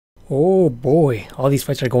Oh boy, all these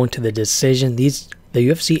fights are going to the decision. The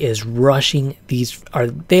UFC is rushing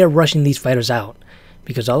they are rushing these fighters out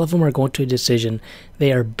because all of them are going to a decision.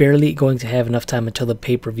 They are barely going to have enough time until the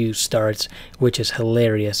pay-per-view starts, which is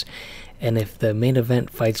hilarious. And if the main event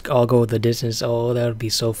fights all go the distance, oh, that would be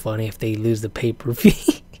so funny if they lose the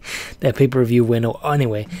pay-per-view. That pay-per-view window.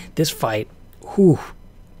 Anyway, this fight, whew.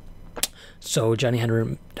 So Johny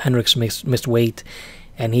Hendricks missed weight,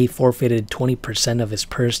 and he forfeited 20% of his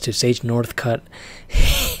purse to Sage Northcutt.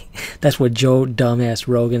 That's what Joe Dumbass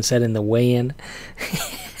Rogan said in the weigh-in.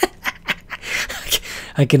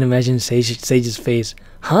 I can imagine Sage's face.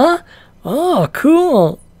 Huh? Oh,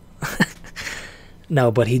 cool.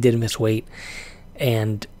 No, but he did miss weight.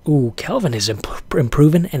 And, ooh, Kelvin is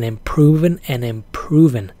improving and improving and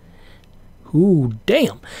improving. Ooh,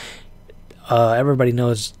 damn. Everybody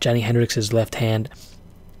knows Johny Hendricks' left hand.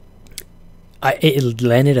 It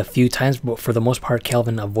landed a few times, but for the most part,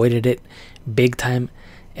 Kelvin avoided it big time.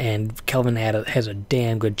 And Kelvin has a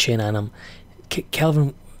damn good chin on him.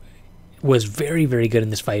 Kelvin was very, very good in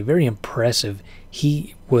this fight. Very impressive.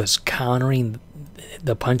 He was countering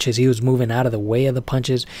the punches. He was moving out of the way of the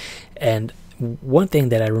punches. And one thing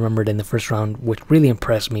that I remembered in the first round, which really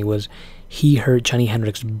impressed me, was he hurt Johny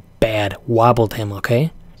Hendricks bad. Wobbled him,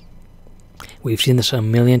 okay? We've seen this a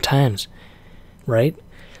million times, right?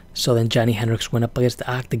 So then Johny Hendricks went up against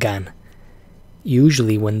the octagon.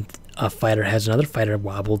 Usually when a fighter has another fighter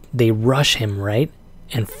wobbled, they rush him, right?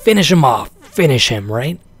 And finish him off. Finish him,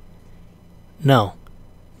 right? No.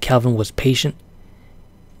 Kelvin was patient,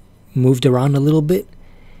 moved around a little bit,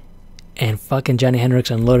 and fucking Johny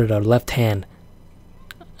Hendricks unloaded a left hand.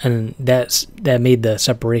 And that made the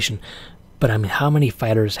separation. But I mean, how many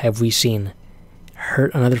fighters have we seen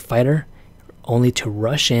hurt another fighter only to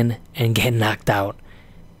rush in and get knocked out?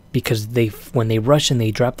 Because when they rush in,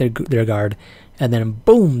 they drop their guard, and then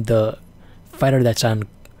boom, the fighter that's on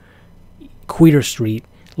Queeter Street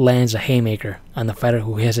lands a haymaker on the fighter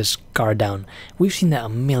who has his guard down. We've seen that a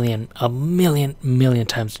million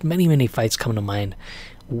times. Many fights come to mind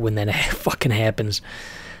when that fucking happens.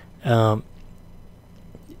 That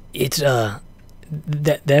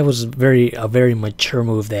was a very mature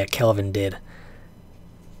move that Kelvin did.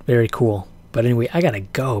 Very cool. But anyway, I gotta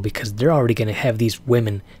go because they're already gonna have these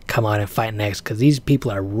women come out and fight next because these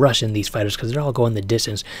people are rushing these fighters because they're all going the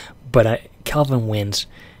distance. But Kelvin wins,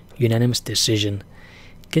 unanimous decision,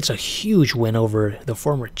 gets a huge win over the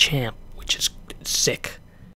former champ, which is sick.